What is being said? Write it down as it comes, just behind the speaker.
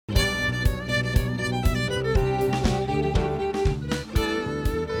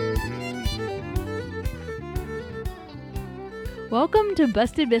Welcome to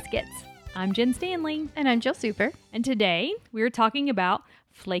Busted Biscuits. I'm Jen Stanley. And I'm Jill Super. And today we're talking about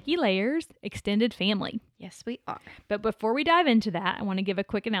Flaky Layers Extended Family. Yes, we are. But before we dive into that, I want to give a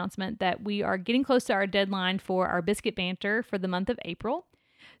quick announcement that we are getting close to our deadline for our biscuit banter for the month of April.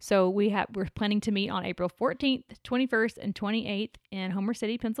 So we're planning to meet on April 14th, 21st, and 28th in Homer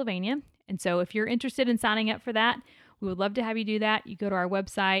City, Pennsylvania. And so if you're interested in signing up for that, we would love to have you do that. You go to our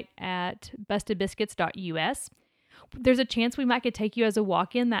website at bustedbiscuits.us. There's a chance we might could take you as a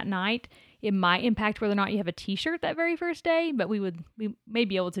walk-in that night. It might impact whether or not you have a t-shirt that very first day, but we may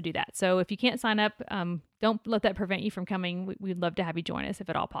be able to do that. So if you can't sign up, don't let that prevent you from coming. We'd love to have you join us if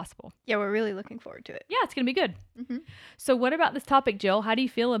at all possible. Yeah, we're really looking forward to it. Yeah, it's going to be good. Mm-hmm. So what about this topic, Jill? How do you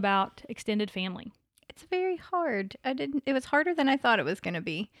feel about extended family? It's very hard. It was harder than I thought it was going to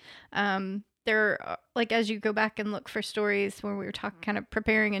be. As you go back and look for stories where we were kind of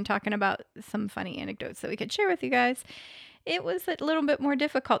preparing and talking about some funny anecdotes that we could share with you guys, it was a little bit more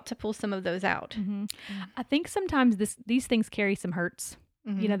difficult to pull some of those out. Mm-hmm. I think sometimes these things carry some hurts,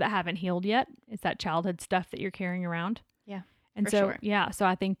 Mm-hmm. that haven't healed yet. It's that childhood stuff that you're carrying around. Yeah. And for so, sure. yeah, so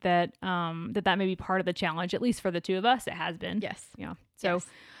I think that that may be part of the challenge, at least for the two of us, it has been. Yes. Yeah. Yes.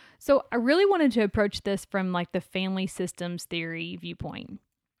 So I really wanted to approach this from like the family systems theory viewpoint.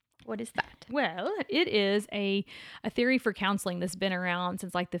 What is that? Well, it is a theory for counseling that's been around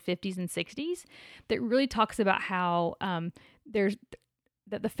since like the 50s and 60s that really talks about how that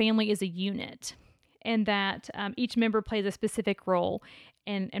the family is a unit and that each member plays a specific role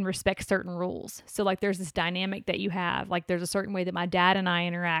and respects certain rules. So like there's this dynamic that you have, like there's a certain way that my dad and I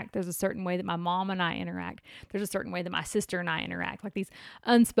interact. There's a certain way that my mom and I interact. There's a certain way that my sister and I interact, like these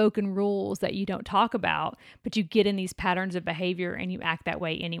unspoken rules that you don't talk about, but you get in these patterns of behavior and you act that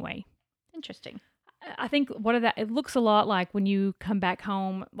way anyway. Interesting. I think it looks a lot like when you come back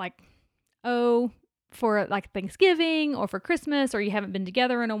home, like, for like Thanksgiving or for Christmas, or you haven't been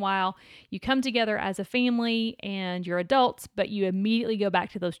together in a while, you come together as a family and you're adults, but you immediately go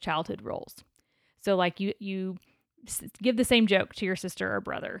back to those childhood roles. So like you give the same joke to your sister or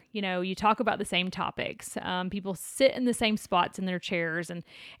brother, you talk about the same topics. People sit in the same spots in their chairs and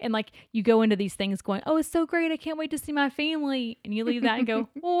like you go into these things going, oh, it's so great. I can't wait to see my family. And you leave that and go,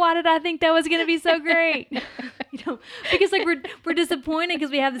 well, why did I think that was going to be so great? Because like we're disappointed because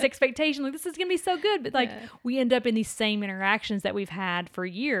we have this expectation, like this is going to be so good. But like we end up in these same interactions that we've had for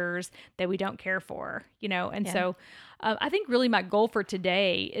years that we don't care for, And so I think really my goal for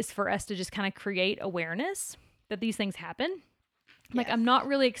today is for us to just kind of create awareness that these things happen. Like I'm not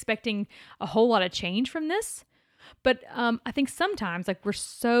really expecting a whole lot of change from this, but I think sometimes like we're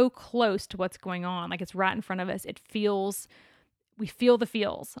so close to what's going on, like it's right in front of us. We feel the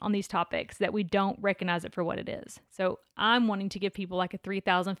feels on these topics that we don't recognize it for what it is. So I'm wanting to give people like a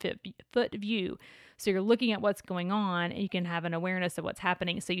 3,000 foot view. So you're looking at what's going on and you can have an awareness of what's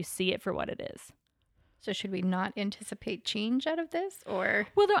happening. So you see it for what it is. So should we not anticipate change out of this, or?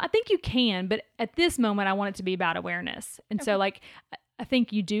 Well, no, I think you can, but at this moment, I want it to be about awareness. And so like, I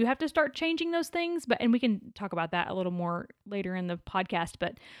think you do have to start changing those things, and we can talk about that a little more later in the podcast,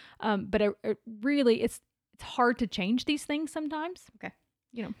 but really it's hard to change these things sometimes. Okay.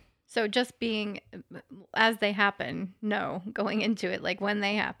 So just being as they happen, going into it, like when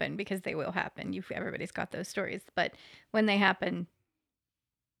they happen, because they will happen. Everybody's got those stories, but when they happen,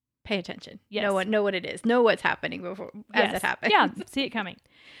 pay attention. Yes. Know what it is. Know what's happening as it happens. Yeah, see it coming.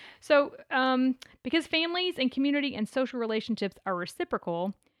 So, because families and community and social relationships are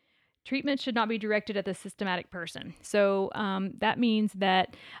reciprocal, treatment should not be directed at the systematic person. So, that means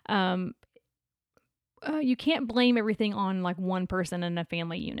that you can't blame everything on like one person in a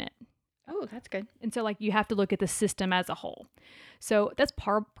family unit. Oh, that's good. And so like you have to look at the system as a whole. So that's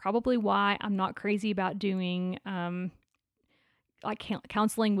probably why I'm not crazy about doing like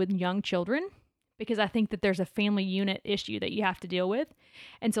counseling with young children, because I think that there's a family unit issue that you have to deal with.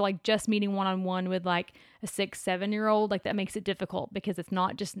 And so like just meeting one-on-one with like a 6-7-year-old, like that makes it difficult because it's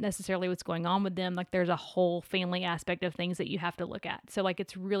not just necessarily what's going on with them. Like there's a whole family aspect of things that you have to look at. So like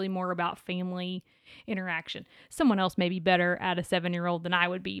it's really more about family interaction. Someone else may be better at a 7-year-old than I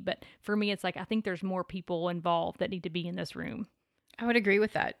would be, but for me, it's like I think there's more people involved that need to be in this room. I would agree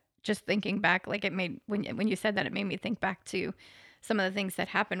with that. Just thinking back, like it made when you said that, it made me think back to some of the things that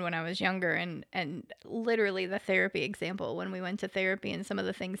happened when I was younger, and literally the therapy example when we went to therapy and some of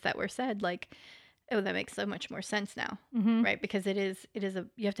the things that were said, like, oh, that makes so much more sense now, right? Because it is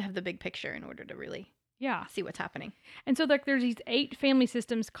you have to have the big picture in order to really see what's happening. And so like there's these 8 family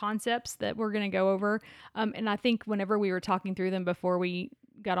systems concepts that we're going to go over. And I think whenever we were talking through them before we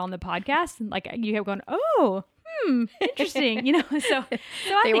got on the podcast, like you have gone, interesting. So I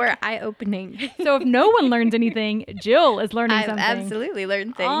They think, were eye-opening. so if no one learns anything, Jill is learning I've something absolutely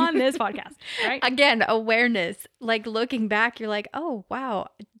learned things on this podcast, right? Again, awareness. Like looking back, you're like, oh, wow,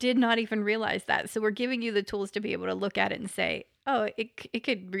 did not even realize that. So we're giving you the tools to be able to look at it and say, oh, it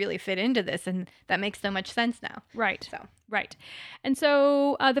could really fit into this. And that makes so much sense now. Right. So, Right. And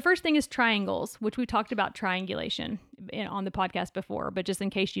so the first thing is triangles, which we talked about triangulation on the podcast before. But just in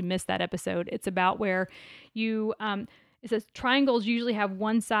case you missed that episode, it's about where you, it says triangles usually have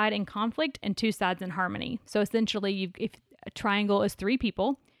one side in conflict and two sides in harmony. So essentially, if a triangle is three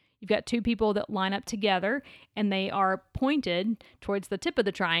people, you've got two people that line up together and they are pointed towards the tip of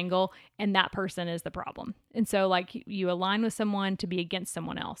the triangle, and that person is the problem. And so like you align with someone to be against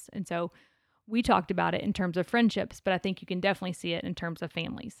someone else. And so we talked about it in terms of friendships, but I think you can definitely see it in terms of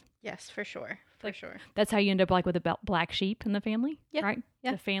families. yes, for sure. For sure. That's how you end up like with a black sheep in the family, Yeah, right?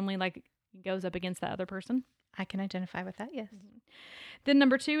 yeah. The family like goes up against that other person. I can identify with that. Yes. Then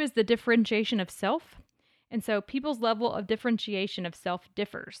number 2 is the differentiation of self. And so people's level of differentiation of self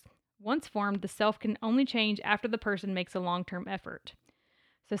differs. Once formed, the self can only change after the person makes a long-term effort.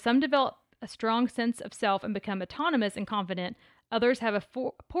 So some develop a strong sense of self and become autonomous and confident. Others have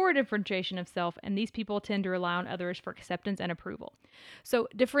a poor differentiation of self, and these people tend to rely on others for acceptance and approval. So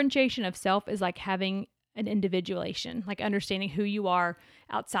differentiation of self is like having an individuation, like understanding who you are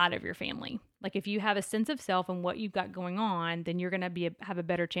outside of your family. Like if you have a sense of self and what you've got going on, then you're going to have a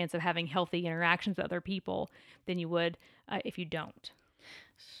better chance of having healthy interactions with other people than you would if you don't.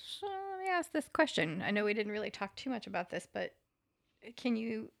 So let me ask this question. I know we didn't really talk too much about this, but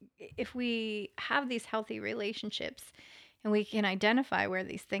if we have these healthy relationships and we can identify where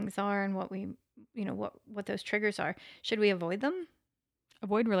these things are and what those triggers are, should we avoid them?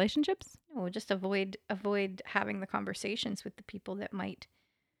 Avoid relationships? No, just avoid having the conversations with the people that might.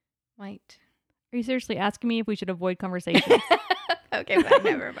 Are you seriously asking me if we should avoid conversations? Okay, fine,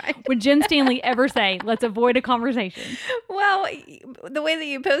 never mind. Would Jen Stanley ever say, let's avoid a conversation? Well, the way that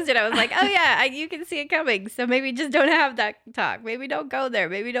you posed it, I was like, oh yeah, you can see it coming. So maybe just don't have that talk. Maybe don't go there.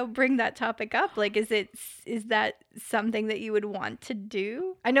 Maybe don't bring that topic up. Like, is that something that you would want to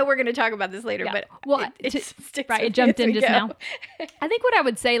do? I know we're going to talk about this later, but it jumped in just now. I think what I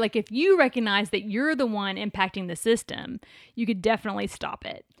would say, like, if you recognize that you're the one impacting the system, you could definitely stop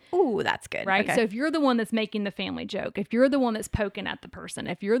it. Ooh, that's good. Right? Okay. So if you're the one that's making the family joke, if you're the one that's poking at the person,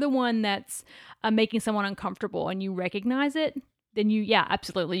 if you're the one that's making someone uncomfortable and you recognize it, then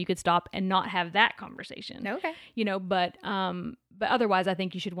absolutely, you could stop and not have that conversation. Okay. But otherwise, I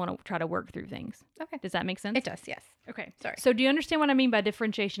think you should want to try to work through things. Okay. Does that make sense? It does, yes. Okay. Sorry. So do you understand what I mean by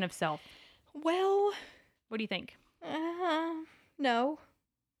differentiation of self? Well, what do you think? No.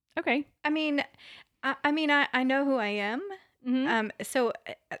 Okay. I mean, I know who I am. Mm-hmm. So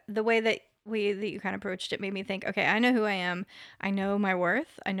the way that you kind of approached it made me think, okay, I know who I am. I know my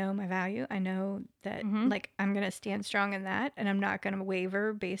worth. I know my value. I know that like I'm going to stand strong in that, and I'm not going to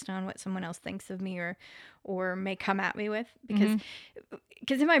waver based on what someone else thinks of me or may come at me with, because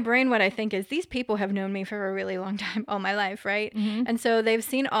in my brain, what I think is these people have known me for a really long time, all my life. Right. Mm-hmm. And so they've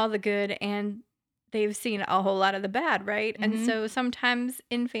seen all the good and they've seen a whole lot of the bad. Right. Mm-hmm. And so sometimes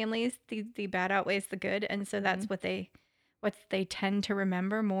in families, the bad outweighs the good. And so that's what they tend to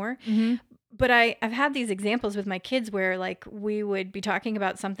remember more. Mm-hmm. But I've had these examples with my kids where like we would be talking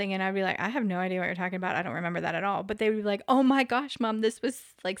about something and I'd be like, I have no idea what you're talking about. I don't remember that at all. But they would be like, oh my gosh, Mom, this was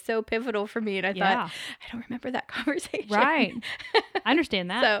like so pivotal for me. And I thought, I don't remember that conversation. Right. I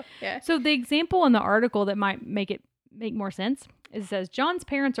understand that. So, yeah. So the example in the article that might make more sense is it says, John's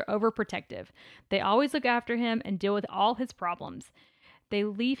parents are overprotective. They always look after him and deal with all his problems. They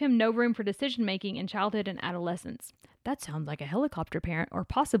leave him no room for decision making in childhood and adolescence. That sounds like a helicopter parent or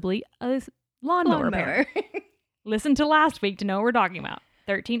possibly a lawnmower parent. Listen to last week to know what we're talking about.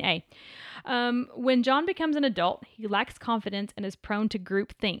 13A. When John becomes an adult, he lacks confidence and is prone to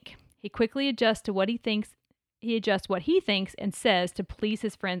group think. He quickly adjusts to what he thinks. He adjusts what he thinks and says to please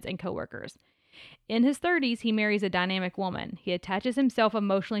his friends and coworkers. In his 30s, he marries a dynamic woman. He attaches himself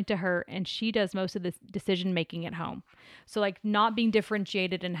emotionally to her, and she does most of the decision making at home. So, like, not being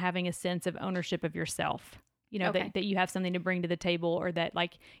differentiated and having a sense of ownership of yourself. That you have something to bring to the table, or that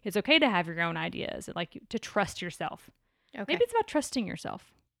like it's okay to have your own ideas, like to trust yourself. Okay. Maybe it's about trusting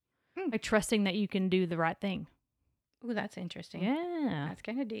yourself, like trusting that you can do the right thing. Ooh, that's interesting. Yeah, that's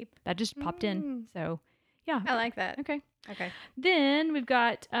kind of deep. That just popped in. So, yeah, I like that. Okay. Okay. Then we've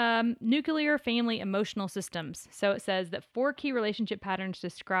got nuclear family emotional systems. So it says that 4 key relationship patterns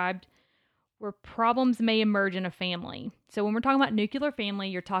described where problems may emerge in a family. So when we're talking about nuclear family,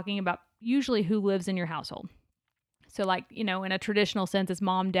 you're talking about usually who lives in your household. So like, in a traditional sense, it's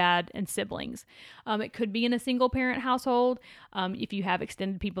mom, dad, and siblings. It could be in a single parent household. If you have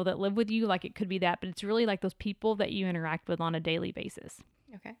extended people that live with you, like it could be that, but it's really like those people that you interact with on a daily basis.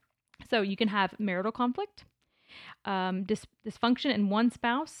 Okay. So you can have marital conflict, dysfunction in one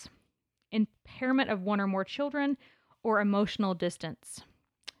spouse, impairment of one or more children, or emotional distance.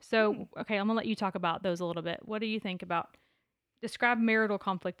 So, okay, I'm going to let you talk about those a little bit. What do you think about, describe marital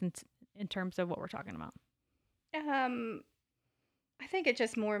conflict in terms of what we're talking about? I think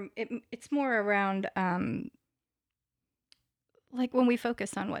it's more around like when we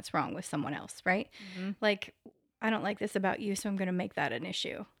focus on what's wrong with someone else, right? Mm-hmm. Like, I don't like this about you, so I'm going to make that an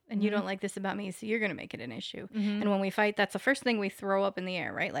issue. And you don't like this about me, so you're going to make it an issue. Mm-hmm. And when we fight, that's the first thing we throw up in the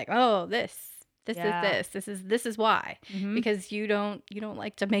air, right? Like, oh, this is why. Mm-hmm. Because you don't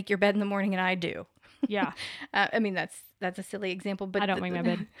like to make your bed in the morning, and I do. Yeah. I mean, that's a silly example, but I don't make my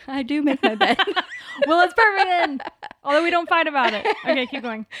bed. I do make my bed. Well, it's perfect then. Although we don't fight about it. Okay, keep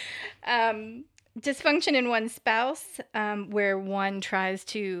going. Dysfunction in one spouse, where one tries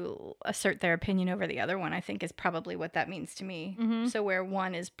to assert their opinion over the other one, I think is probably what that means to me. Mm-hmm. So where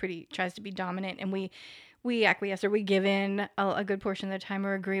one tries to be dominant, and we acquiesce, or we give in a good portion of the time,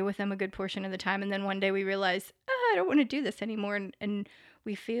 or agree with them a good portion of the time, and then one day we realize, I don't want to do this anymore, and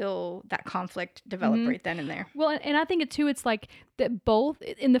we feel that conflict develop right then and there. Well, and I think it's like that both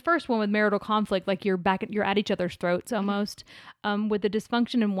in the first one with marital conflict, like you're at each other's throats almost. With the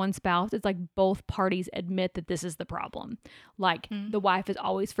dysfunction in one spouse, it's like both parties admit that this is the problem. Like the wife is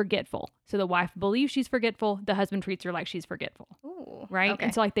always forgetful. So the wife believes she's forgetful. The husband treats her like she's forgetful. Ooh, right? okay.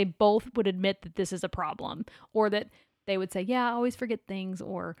 And so like they both would admit that this is a problem, or that they would say, yeah, I always forget things,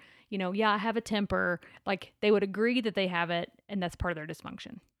 or, yeah, I have a temper. Like they would agree that they have it, and that's part of their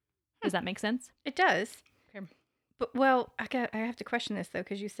dysfunction. Does that make sense? It does. Okay. But, well, I have to question this, though,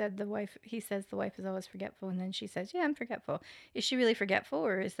 because you said he says the wife is always forgetful, and then she says, yeah, I'm forgetful. Is she really forgetful,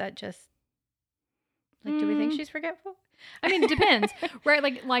 or is that just, like, do we think she's forgetful? I mean, it depends, right?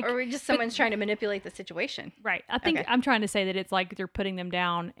 Like, or just someone's trying to manipulate the situation. Right. I think Okay. I'm trying to say that it's like they're putting them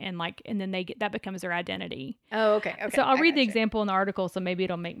down, and then that becomes their identity. Oh, okay. So I'll read the gotcha. example in the article, so maybe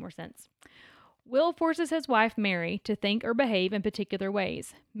it'll make more sense. Will forces his wife, Mary, to think or behave in particular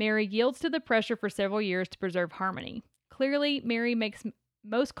ways. Mary yields to the pressure for several years to preserve harmony. Clearly, Mary makes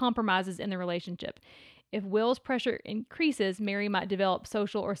most compromises in the relationship. If Will's pressure increases, Mary might develop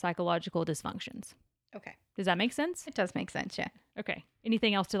social or psychological dysfunctions. Okay. Does that make sense? It does make sense, yeah. Okay.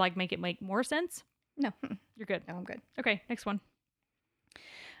 Anything else to like make it make more sense? No. You're good. No, I'm good. Okay, next one.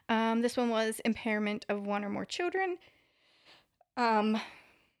 This one was impairment of one or more children. You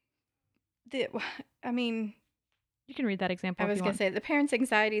can read that example. I was going to say, the parents'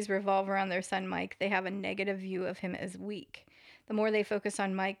 anxieties revolve around their son, Mike. They have a negative view of him as weak. The more they focus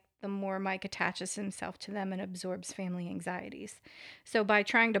on Mike, the more Mike attaches himself to them and absorbs family anxieties. So by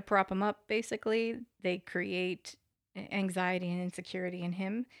trying to prop him up, basically, they create anxiety and insecurity in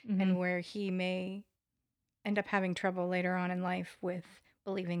him, and where he may end up having trouble later on in life with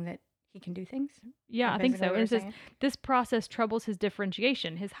believing that he can do things. Yeah, I think so. Basically what It we're says this process troubles his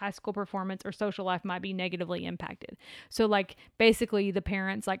differentiation. His high school performance or social life might be negatively impacted. So like basically the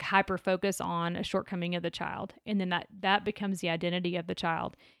parents like hyper focus on a shortcoming of the child, and then that becomes the identity of the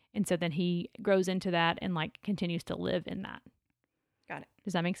child. And so then he grows into that and like continues to live in that. Got it.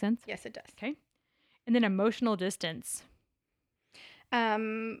 Does that make sense? Yes, it does. Okay. And then emotional distance.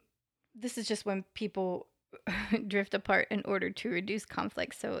 This is just when people drift apart in order to reduce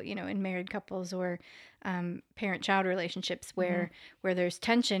conflict. So, in married couples or parent-child relationships where there's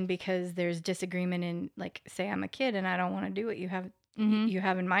tension because there's disagreement in, like, say I'm a kid and I don't want to do what you have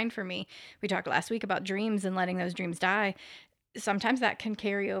in mind for me. We talked last week about dreams and letting those dreams die. Sometimes that can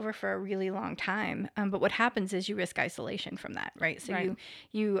carry over for a really long time. But what happens is you risk isolation from that, right? So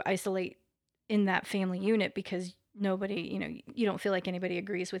you isolate in that family unit because nobody, you don't feel like anybody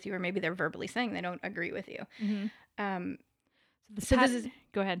agrees with you, or maybe they're verbally saying they don't agree with you. So this is,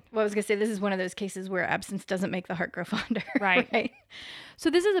 go ahead. Well, I was going to say, this is one of those cases where absence doesn't make the heart grow fonder. Right. So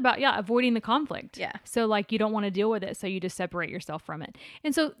this is about, avoiding the conflict. Yeah. So like you don't want to deal with it, so you just separate yourself from it.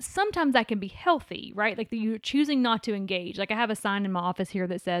 And so sometimes that can be healthy, right? Like you're choosing not to engage. Like I have a sign in my office here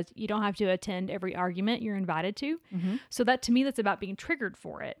that says you don't have to attend every argument you're invited to. So that, to me, that's about being triggered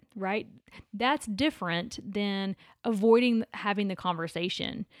for it, right? That's different than avoiding having the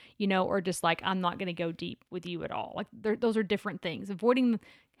conversation, or just like, I'm not going to go deep with you at all. Like those are different things. Avoiding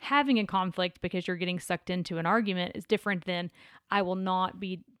having a conflict because you're getting sucked into an argument is different than I will not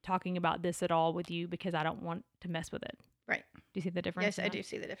be talking about this at all with you because I don't want to mess with it. Right. Do you see the difference? Yes, I do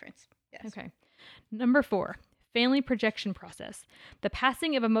see the difference. Yes. Okay. Number 4, family projection process. The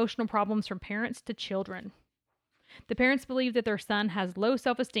passing of emotional problems from parents to children. The parents believe that their son has low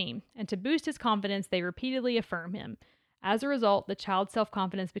self-esteem, and to boost his confidence, they repeatedly affirm him. As a result, the child's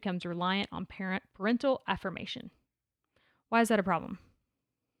self-confidence becomes reliant on parental affirmation. Why is that a problem?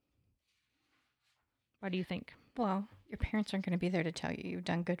 Why do you think? Well, your parents aren't going to be there to tell you you've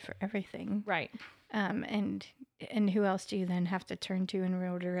done good for everything. Right. And who else do you then have to turn to in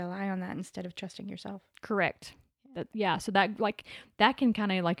order to rely on that instead of trusting yourself? Correct. So that can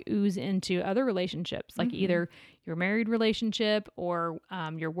kind of like ooze into other relationships, like either your married relationship or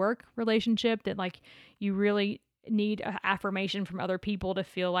your work relationship, that like you really need affirmation from other people to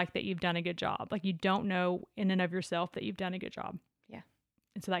feel like that you've done a good job. Like you don't know in and of yourself that you've done a good job. Yeah.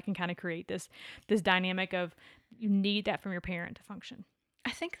 And so that can kind of create this dynamic of you need that from your parent to function. I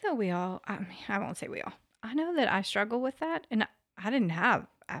think that I won't say we all. I know that I struggle with that, and I didn't have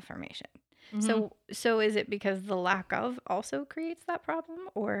affirmation. Mm-hmm. So is it because the lack of also creates that problem,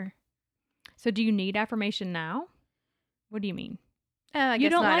 or? So do you need affirmation now? What do you mean? I You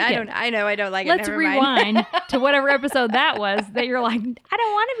guess don't not. like I it. don't. I know I don't like Let's it. Never mind. rewind to whatever episode that was that you're like, I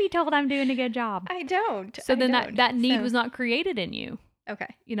don't want to be told I'm doing a good job. I don't. So I then don't. that need So- was not created in you.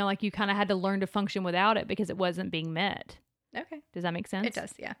 Okay. You know, like you kind of had to learn to function without it because it wasn't being met. Okay. Does that make sense? It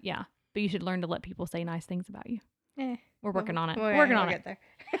does. Yeah. Yeah. But you should learn to let people say nice things about you. We're working on it. We'll We're working on we'll it. get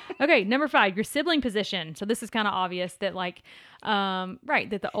there. Okay, number 5, your sibling position. So this is kind of obvious that like, right,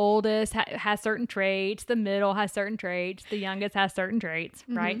 that the oldest has certain traits, the middle has certain traits, the youngest has certain traits,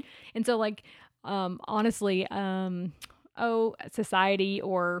 right? And so like, honestly, society,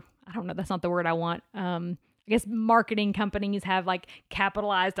 or I don't know, that's not the word I want. I guess marketing companies have like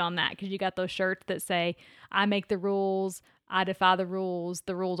capitalized on that because you got those shirts that say, I make the rules, I defy the rules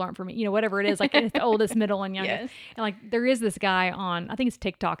aren't for me, you know, whatever it is, like it's the oldest, middle, and youngest. Yes. And like there is this guy on, I think it's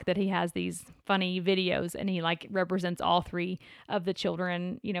TikTok, that he has these funny videos and he like represents all 3 of the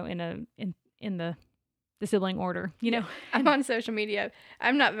children, you know, in the sibling order, you know. I'm on social media.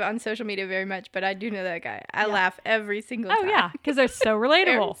 I'm not on social media very much, but I do know that guy. I laugh every single time. Oh yeah, because they're so They're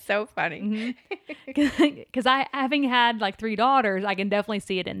relatable. so funny. Because I, having had like 3 daughters, I can definitely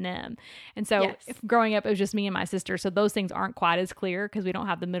see it in them. And so Yes. growing up, it was just me and my sister. So those things aren't quite as clear because we don't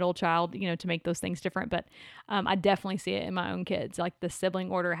have the middle child, you know, to make those things different. But I definitely see it in my own kids. Like the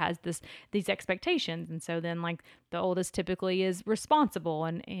sibling order has these expectations. And so then like the oldest typically is responsible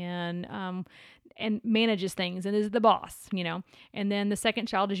and manages things and is the boss, you know. And then the second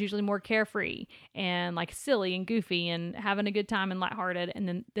child is usually more carefree and like silly and goofy and having a good time and lighthearted.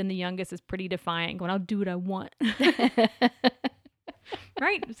 And then the youngest is pretty defiant, going, I'll do what I want.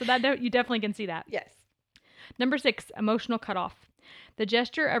 Right? So that you definitely can see that. Yes. Number 6, emotional cutoff. The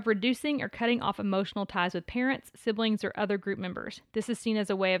gesture of reducing or cutting off emotional ties with parents, siblings, or other group members. This is seen as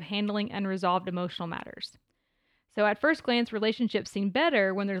a way of handling unresolved emotional matters. So at first glance, relationships seem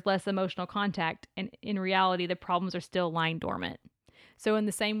better when there's less emotional contact, and in reality, the problems are still lying dormant. So in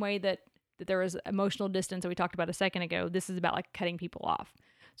the same way that there was emotional distance that we talked about a second ago, this is about like cutting people off.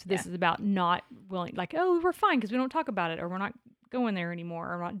 So this is about not willing, like, oh, we're fine because we don't talk about it, or we're not going there anymore,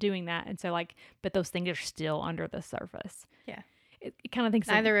 or we're not doing that. And so like, but those things are still under the surface. Yeah. It kind of thinks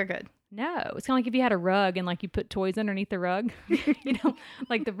Neither are good. no, it's kind of like if you had a rug and like you put toys underneath the rug, you know,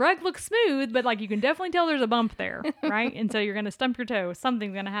 like the rug looks smooth, but like you can definitely tell there's a bump there, right? And so you're going to stump your toe.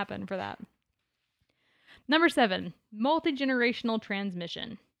 Something's going to happen for that. Number 7, multi-generational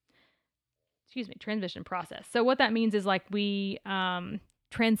transmission. Transmission process. So what that means is like we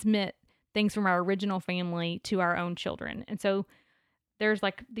transmit things from our original family to our own children. And so there's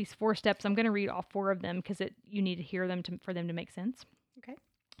like these 4 steps. I'm going to read all 4 of them because you need to hear them for them to make sense. Okay.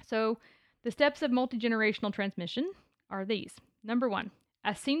 So the steps of multi-generational transmission are these. Number 1,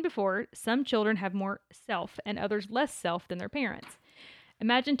 as seen before, some children have more self and others less self than their parents.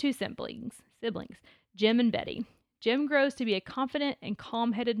 Imagine 2 siblings, Jim and Betty. Jim grows to be a confident and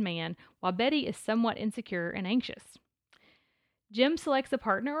calm-headed man, while Betty is somewhat insecure and anxious. Jim selects a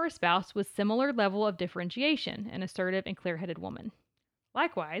partner or a spouse with similar level of differentiation, an assertive and clear-headed woman.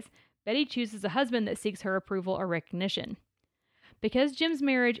 Likewise, Betty chooses a husband that seeks her approval or recognition. Because Jim's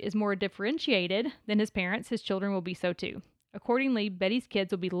marriage is more differentiated than his parents, his children will be so too. Accordingly, Betty's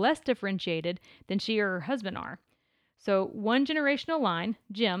kids will be less differentiated than she or her husband are. So one generational line,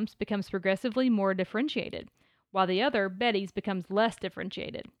 Jim's, becomes progressively more differentiated, while the other, Betty's, becomes less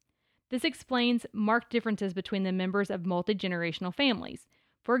differentiated. This explains marked differences between the members of multi-generational families.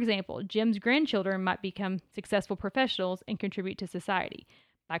 For example, Jim's grandchildren might become successful professionals and contribute to society.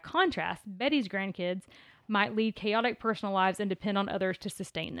 By contrast, Betty's grandkids might lead chaotic personal lives and depend on others to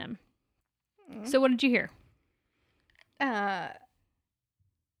sustain them. So what did you hear? I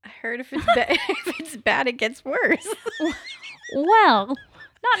heard if it's bad, it gets worse. Well,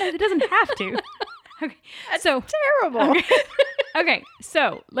 it doesn't have to. Okay. That's So terrible. okay. Okay,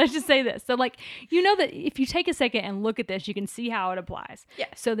 so let's just say this. So, like, you know that if you take a second and look at this, you can see how it applies. Yes.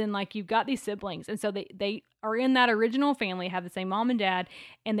 So then, like, you've got these siblings, and so they are in that original family, have the same mom and dad,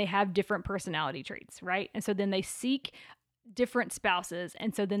 and they have different personality traits, right? And so then they seek different spouses,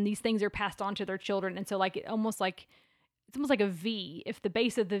 and so then these things are passed on to their children, and so like it's almost like a V. If the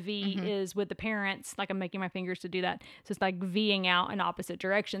base of the V is with the parents, like I'm making my fingers to do that. So it's like Ving out in opposite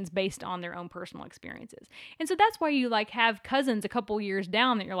directions based on their own personal experiences. And so that's why you like have cousins a couple years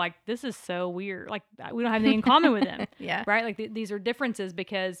down that you're like, this is so weird. Like we don't have anything in common with them. Yeah. Right. Like these are differences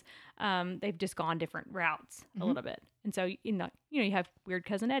because they've just gone different routes a little bit. And so, you have weird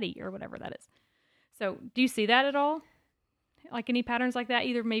cousin Eddie or whatever that is. So do you see that at all? Like any patterns like that,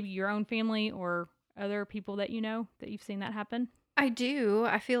 either maybe your own family or other people that that you've seen that happen? I do.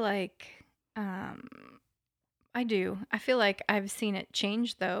 I feel like I do. I feel like I've seen it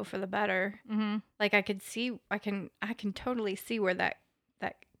change though for the better. Mm-hmm. Like I can totally see where that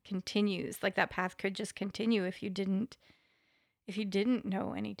continues. Like that path could just continue if you didn't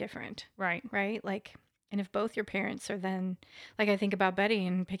know any different. Right. Right? Like, and if both your parents are then, like I think about Betty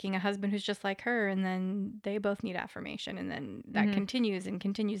and picking a husband who's just like her, and then they both need affirmation, and then that continues and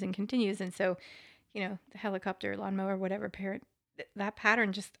continues and continues. And so, the helicopter, lawnmower, whatever parent, that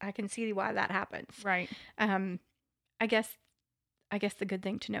pattern just, I can see why that happens. Right. I guess the good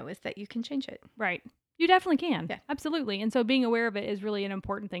thing to know is that you can change it. Right. You definitely can. Yeah. Absolutely. And so being aware of it is really an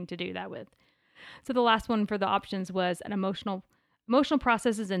important thing to do that with. So the last one for the options was an emotional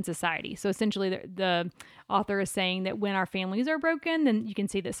processes in society. So essentially the author is saying that when our families are broken, then you can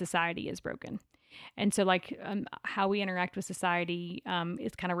see that society is broken. And so like how we interact with society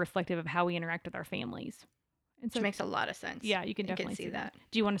is kind of reflective of how we interact with our families. And so, which makes a lot of sense. Yeah, you can definitely see that.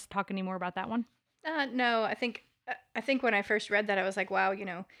 Do you want us to talk any more about that one? No, I think when I first read that, I was like, wow,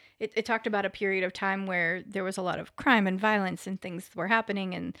 it talked about a period of time where there was a lot of crime and violence and things were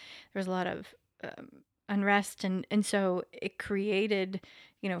happening, and there was a lot of unrest, and so it created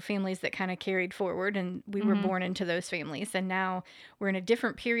families that kind of carried forward, and we were born into those families, and now we're in a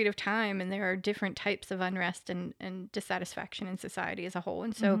different period of time, and there are different types of unrest and dissatisfaction in society as a whole,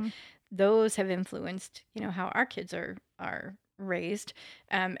 and so those have influenced how our kids are raised,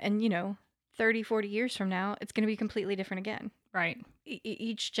 and 30, 40 years from now, it's going to be completely different again. Right.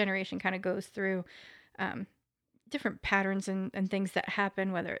 Each generation kind of goes through different patterns and things that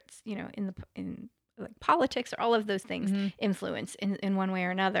happen, whether it's in like politics or all of those things influence in one way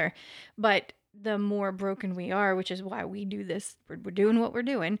or another. But the more broken we are, which is why we do this, we're doing what we're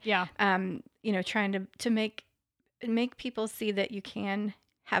doing. Yeah. Trying to make people see that you can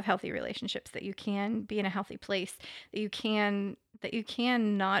have healthy relationships, that you can be in a healthy place, that you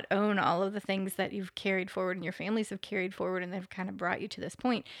can not own all of the things that you've carried forward and your families have carried forward and they've kind of brought you to this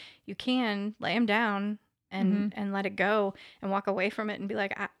point. You can lay them down and let it go and walk away from it and be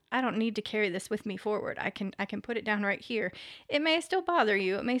like, I don't need to carry this with me forward. I can put it down right here. It may still bother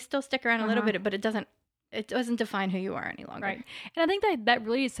you. It may still stick around a little bit, but it doesn't define who you are any longer. Right. And I think that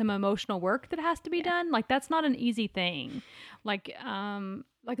really is some emotional work that has to be done. Like that's not an easy thing. Like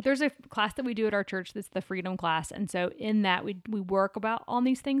there's a class that we do at our church that's the freedom class. And so in that we work about on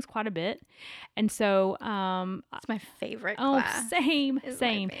these things quite a bit. And so it's my favorite class. Same. My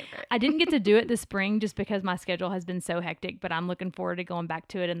favorite. I didn't get to do it this spring just because my schedule has been so hectic, but I'm looking forward to going back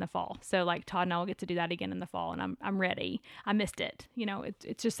to it in the fall. So like Todd and I will get to do that again in the fall, and I'm ready. I missed it.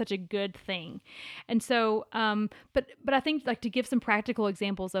 It's just such a good thing. And so but I think like to give some practical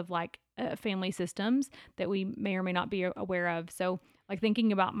examples of like family systems that we may or may not be aware of. So like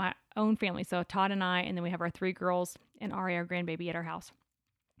thinking about my own family. So Todd and I, and then we have our 3 girls and Ari, our grandbaby, at our house.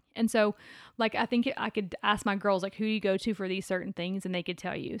 And so like, I think I could ask my girls, like, who do you go to for these certain things? And they could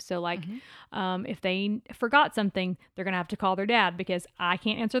tell you. So like, if they forgot something, they're going to have to call their dad because I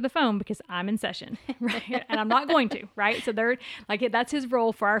can't answer the phone because I'm in session. Right. And I'm not going to, right. So they're like, that's his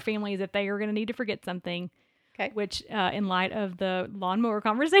role for our family, is if they are going to need to forget something, which in light of the lawnmower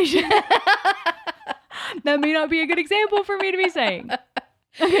conversation, that may not be a good example for me to be saying.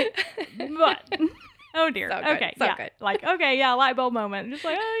 Okay. But, oh dear. So good. Okay. So yeah. good. Like, okay. Yeah. Light bulb moment. Just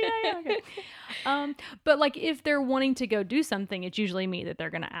like, oh yeah. Okay. But like if they're wanting to go do something, it's usually me that they're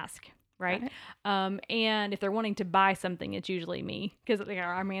going to ask. Right. And if they're wanting to buy something, it's usually me, because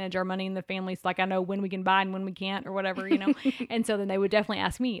I manage our money in the family. So like I know when we can buy and when we can't or whatever, and so then they would definitely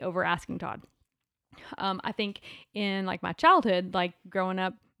ask me over asking Todd. I think in like my childhood, like growing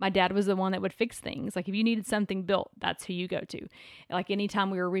up, My dad was the one that would fix things. Like if you needed something built, that's who you go to. Like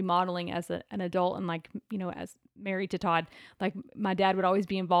anytime we were remodeling as an adult and like, as married to Todd, like my dad would always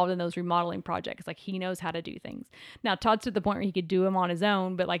be involved in those remodeling projects. Like he knows how to do things. Now Todd's to the point where he could do them on his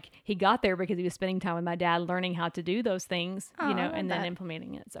own, but like he got there because he was spending time with my dad learning how to do those things, and then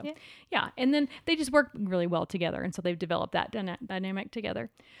implementing it. So yeah. And then they just work really well together. And so they've developed that dynamic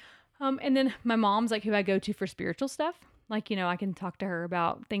together. And then my mom's like who I go to for spiritual stuff. Like, I can talk to her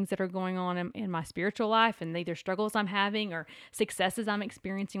about things that are going on in my spiritual life and either struggles I'm having or successes I'm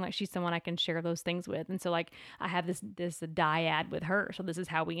experiencing. Like she's someone I can share those things with. And so like I have this dyad with her. So this is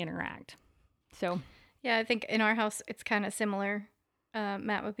how we interact. So yeah, I think in our house, it's kind of similar.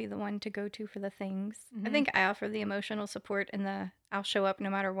 Matt would be the one to go to for the things. I think I offer the emotional support and I'll show up no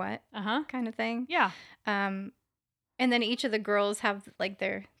matter what kind of thing. Yeah. And then each of the girls have like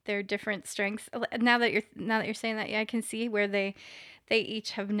their different strengths. Now that you're saying that, yeah, I can see where they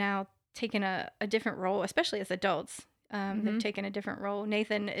each have now taken a different role, especially as adults. They've taken a different role.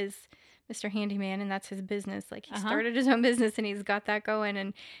 Nathan is Mr. Handyman, and that's his business. Like he started his own business, and he's got that going,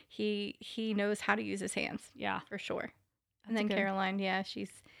 and he knows how to use his hands. Yeah, for sure. And then Caroline, yeah, she's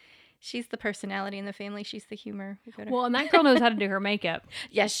the personality in the family. She's the humor. Well, and that girl knows how to do her makeup.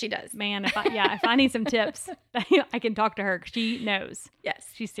 Yes, she does. Man, if I need some tips, I can talk to her 'cause she knows. Yes.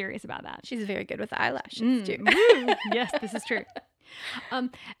 She's serious about that. She's very good with the eyelashes too. Yes, this is true. I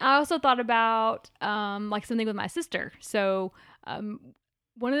also thought about like something with my sister. So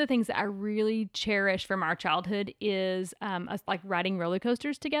one of the things that I really cherish from our childhood is us like riding roller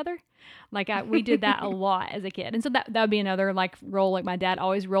coasters together. Like we did that a lot as a kid. And so that would be another like role. Like my dad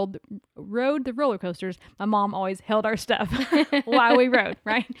always rode the roller coasters. My mom always held our stuff while we rode.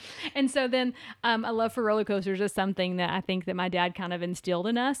 Right. And so then a love for roller coasters is something that I think that my dad kind of instilled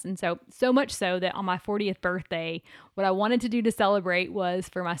in us. And so much so that on my 40th birthday, what I wanted to do to celebrate was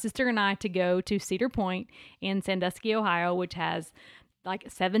for my sister and I to go to Cedar Point in Sandusky, Ohio, which has like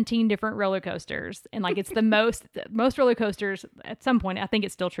 17 different roller coasters. And like, it's the most roller coasters at some point. I think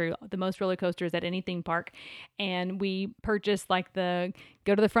it's still true. The most roller coasters at any theme park. And we purchased like the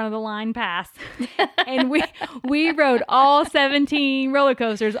go to the front of the line pass. And we rode all 17 roller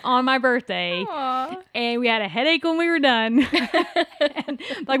coasters on my birthday. Aww. And we had a headache when we were done. And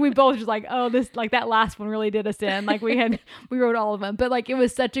like, we both just like, oh, this, like that last one really did us in. Like we rode all of them, but like, it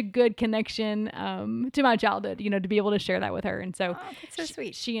was such a good connection, to my childhood, to be able to share that with her. And so, that's so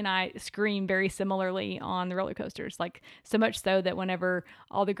sweet. She and I scream very similarly on the roller coasters, like so much so that whenever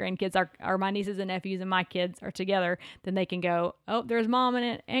all the grandkids are my nieces and nephews and my kids are together, then they can go, oh, there's mom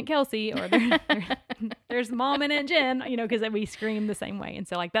and Aunt Kelsey, or there's mom and Aunt Jen, because we scream the same way. And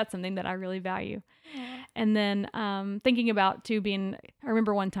so like, that's something that I really value. Yeah. And then thinking about too I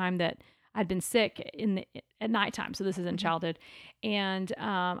remember one time that I'd been sick at nighttime. So this is in childhood. And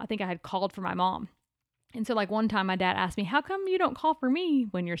I think I had called for my mom. And so like one time my dad asked me, how come you don't call for me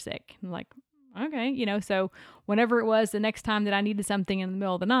when you're sick? I'm like, okay, so whenever it was the next time that I needed something in the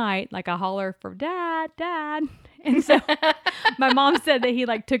middle of the night, like I holler for dad. And so my mom said that he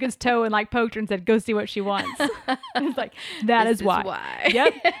like took his toe and like poked her and said, go see what she wants. It's like, this is why.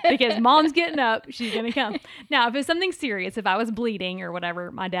 Yep. Because mom's getting up. She's going to come. Now, if it's something serious, if I was bleeding or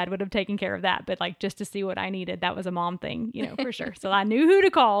whatever, my dad would have taken care of that. But like, just to see what I needed, that was a mom thing, for sure. So I knew who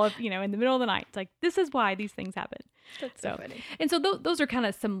to call if, in the middle of the night. It's like, this is why these things happen. That's so funny. And so those are kind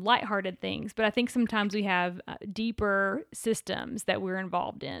of some lighthearted things, but I think sometimes we have deeper systems that we're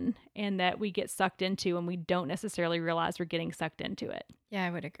involved in and that we get sucked into and we don't necessarily realize we're getting sucked into it. Yeah,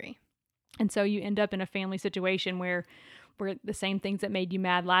 I would agree. And so you end up in a family situation where the same things that made you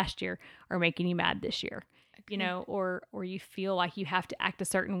mad last year are making you mad this year, or you feel like you have to act a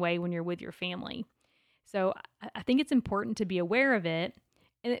certain way when you're with your family. So I think it's important to be aware of it.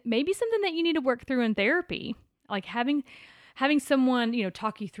 And it may be something that you need to work through in therapy. Like having someone,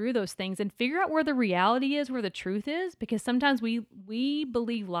 talk you through those things and figure out where the reality is, where the truth is, because sometimes we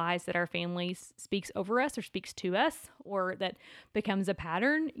believe lies that our family speaks over us or speaks to us, or that becomes a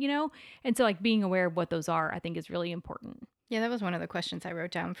pattern, And so like being aware of what those are, I think is really important. Yeah, that was one of the questions I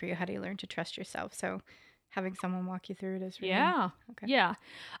wrote down for you. How do you learn to trust yourself? So having someone walk you through it is really... Okay. Yeah.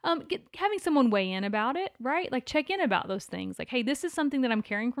 Having someone weigh in about it, right? Like check in about those things. Like, hey, this is something that I'm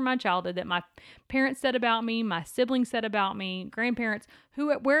carrying from my childhood that my parents said about me, my siblings said about me, grandparents,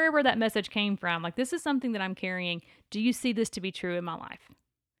 wherever that message came from. Like, this is something that I'm carrying. Do you see this to be true in my life?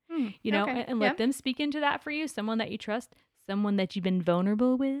 And let them speak into that for you. Someone that you trust, someone that you've been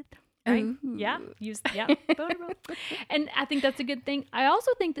vulnerable with. right? Ooh. Yeah. Vulnerable. And I think that's a good thing. I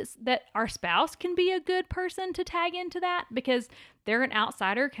also think that our spouse can be a good person to tag into that because they're an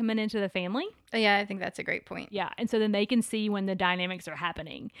outsider coming into the family. Yeah, I think that's a great point. Yeah. And so then they can see when the dynamics are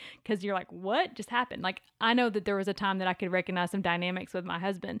happening because you're like, what just happened? Like, I know that there was a time that I could recognize some dynamics with my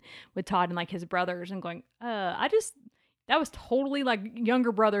husband, with Todd and like his brothers, and going, that was totally like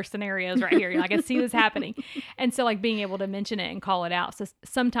younger brother scenarios right here. Like, I see this happening. And so like being able to mention it and call it out. So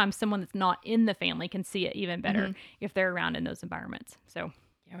sometimes someone that's not in the family can see it even better if they're around in those environments. So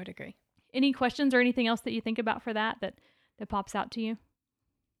yeah, I would agree. any questions or anything else that you think about for that pops out to you?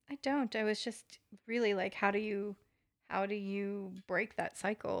 I don't. I was just really like, how do you break that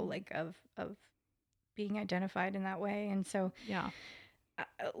cycle like of being identified in that way? And so Yeah.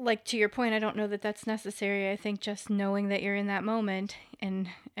 like to your point, I don't know that that's necessary. I think just knowing that you're in that moment and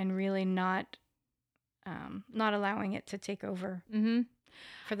really not allowing it to take over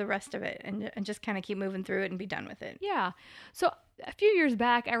for the rest of it, and just kind of keep moving through it and be done with it. Yeah. So a few years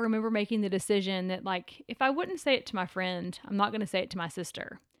back, I remember making the decision that like, if I wouldn't say it to my friend, I'm not going to say it to my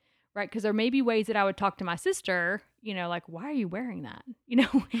sister. Right. Because there may be ways that I would talk to my sister, like, why are you wearing that?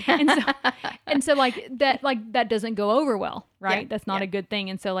 And so that doesn't go over well. Right. Yeah, That's not a good thing.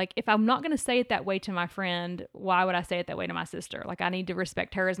 And so like, if I'm not going to say it that way to my friend, why would I say it that way to my sister? Like, I need to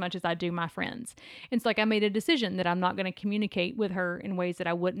respect her as much as I do my friends. And so like, I made a decision that I'm not going to communicate with her in ways that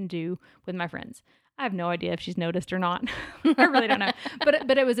I wouldn't do with my friends. I have no idea if she's noticed or not. I really don't know.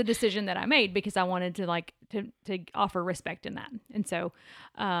 But it was a decision that I made because I wanted to like to offer respect in that. And so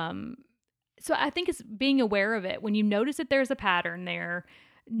so I think it's being aware of it. When you notice that there's a pattern there,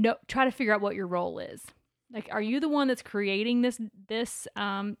 try to figure out what your role is. Like, are you the one that's creating this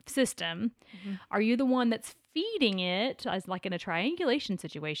system? Are you the one that's feeding it, as like in a triangulation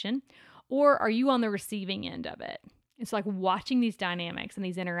situation, or are you on the receiving end of it? It's like watching these dynamics and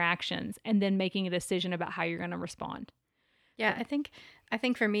these interactions and then making a decision about how you're going to respond. Yeah, I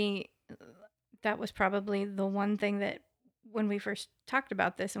think for me, that was probably the one thing that when we first talked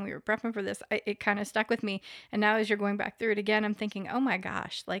about this and we were prepping for this, it kind of stuck with me. And now as you're going back through it again, I'm thinking, oh my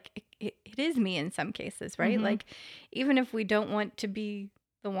gosh, like it is me in some cases, right? Like, even if we don't want to be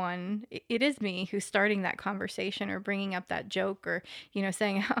the one, it is me who's starting that conversation or bringing up that joke or,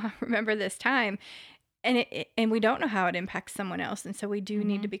 saying, oh, remember this time. And we don't know how it impacts someone else. And so we do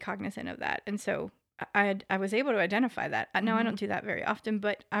need to be cognizant of that. And so I was able to identify that. No, I don't do that very often,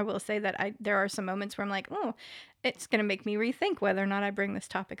 but I will say that there are some moments where I'm like, oh, it's going to make me rethink whether or not I bring this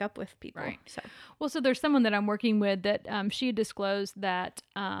topic up with people. Right. So so there's someone that I'm working with that she had disclosed that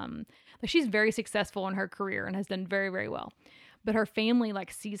like, she's very successful in her career and has done very, very well. But her family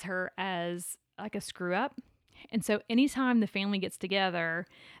like sees her as like a screw up. And so anytime the family gets together,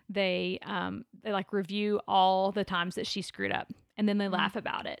 they like review all the times that she screwed up, and then they laugh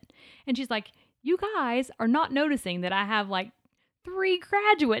about it. And she's like, you guys are not noticing that I have like 3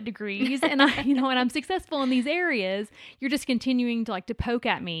 graduate degrees and and I'm successful in these areas. You're just continuing to like to poke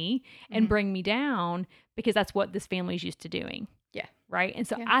at me and bring me down because that's what this family's used to doing. Yeah. Right. And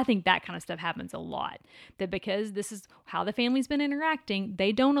so I think that kind of stuff happens a lot, that because this is how the family's been interacting,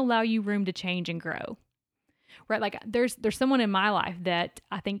 they don't allow you room to change and grow. Right. Like there's someone in my life that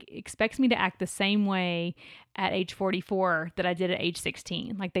I think expects me to act the same way at age 44 that I did at age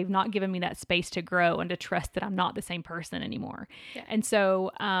 16. Like, they've not given me that space to grow and to trust that I'm not the same person anymore. Yeah. And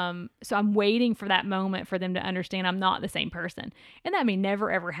so, so I'm waiting for that moment for them to understand I'm not the same person. And that may never,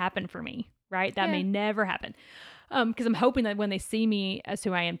 ever happen for me. Right. That may never happen. Because I'm hoping that when they see me as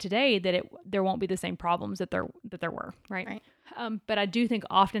who I am today, that there won't be the same problems that there were. Right. But I do think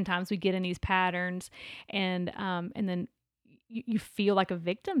oftentimes we get in these patterns, and then you feel like a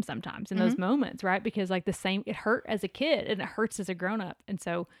victim sometimes in those moments, right? Because like it hurt as a kid and it hurts as a grown up. And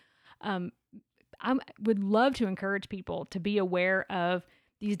so, I would love to encourage people to be aware of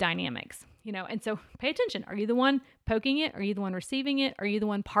these dynamics, and so pay attention. Are you the one poking it? Are you the one receiving it? Are you the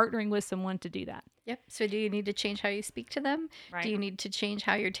one partnering with someone to do that? Yep. So do you need to change how you speak to them? Right. Do you need to change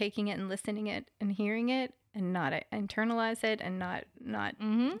how you're taking it and listening it and hearing it, and not internalize it and not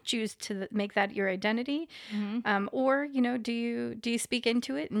choose to make that your identity? Or, do you speak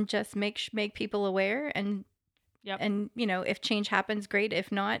into it and just make people aware and, and, if change happens, great.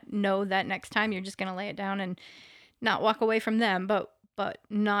 If not, know that next time you're just going to lay it down and not walk away from them, but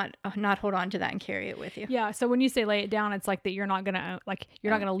not hold on to that and carry it with you. Yeah. So when you say lay it down, it's like that you're not gonna not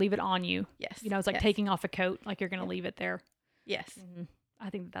gonna leave it on you. Yes. It's like taking off a coat, like you're gonna leave it there. Yes.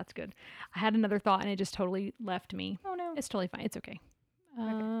 I think that's good. I had another thought and it just totally left me. Oh no. It's totally fine. It's okay.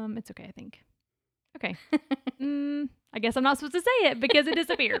 It's okay, I think. Okay. I guess I'm not supposed to say it because it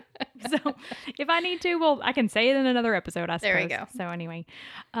disappeared. So if I need to, well, I can say it in another episode, I suppose. There we go. So anyway,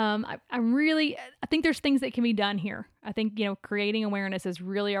 I think there's things that can be done here. I think, creating awareness is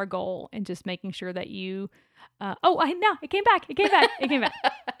really our goal, and just making sure that you, it came back. It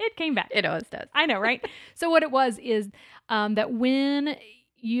came back. It always does. I know, right? So what it was is that when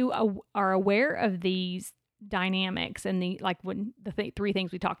you are aware of these dynamics and three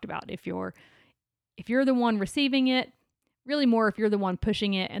things we talked about, if you're the one receiving it, really more if you're the one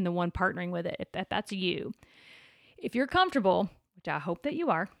pushing it and the one partnering with it, if that's you. If you're comfortable, which I hope that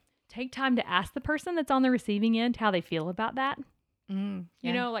you are, take time to ask the person that's on the receiving end how they feel about that.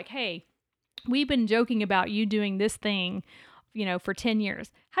 Yeah. Like, hey, we've been joking about you doing this thing, for 10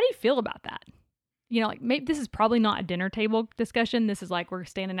 years. How do you feel about that? Maybe this is probably not a dinner table discussion. This is like we're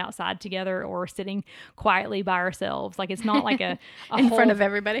standing outside together or sitting quietly by ourselves. Like, it's not like a in front of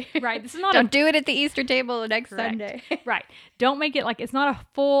everybody. Right. This is not Don't do it at the Easter table next Correct. Sunday. Right. Don't make it like it's not a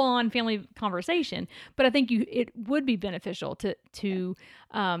full-on family conversation, but I think it would be beneficial to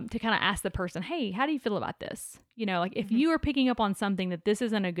kind of ask the person, hey, how do you feel about this? If you are picking up on something that this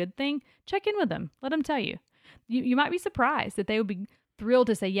isn't a good thing, check in with them. Let them tell you. You might be surprised that they would be thrilled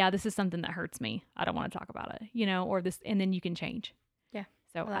to say, yeah, this is something that hurts me. I don't want to talk about it, or this, and then you can change. Yeah.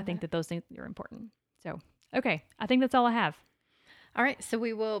 So I think that those things are important. So, okay. I think that's all I have. All right. So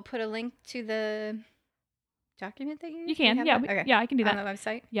we will put a link to the document that you can. Yeah. Okay. Yeah, I can do that. On the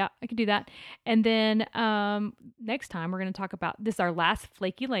website? Yeah, I can do that. And then next time we're going to talk about this, our last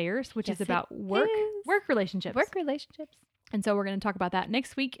Flaky Layers, which is about work relationships. Work relationships. And so we're going to talk about that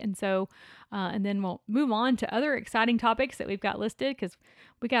next week. And so, and then we'll move on to other exciting topics that we've got listed, because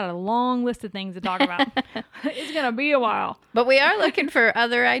we got a long list of things to talk about. It's going to be a while. But we are looking for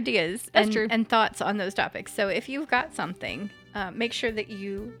other ideas true. and thoughts on those topics. So if you've got something, make sure that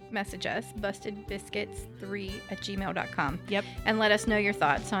you message us, bustedbiscuits3@gmail.com. Yep. And let us know your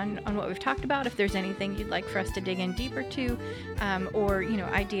thoughts on what we've talked about. If there's anything you'd like for us to dig in deeper to, or,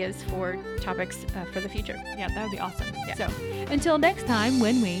 ideas for topics for the future. Yeah, that would be awesome. Yeah. So until next time,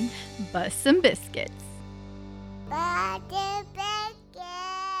 when we Bust some biscuits. Buttered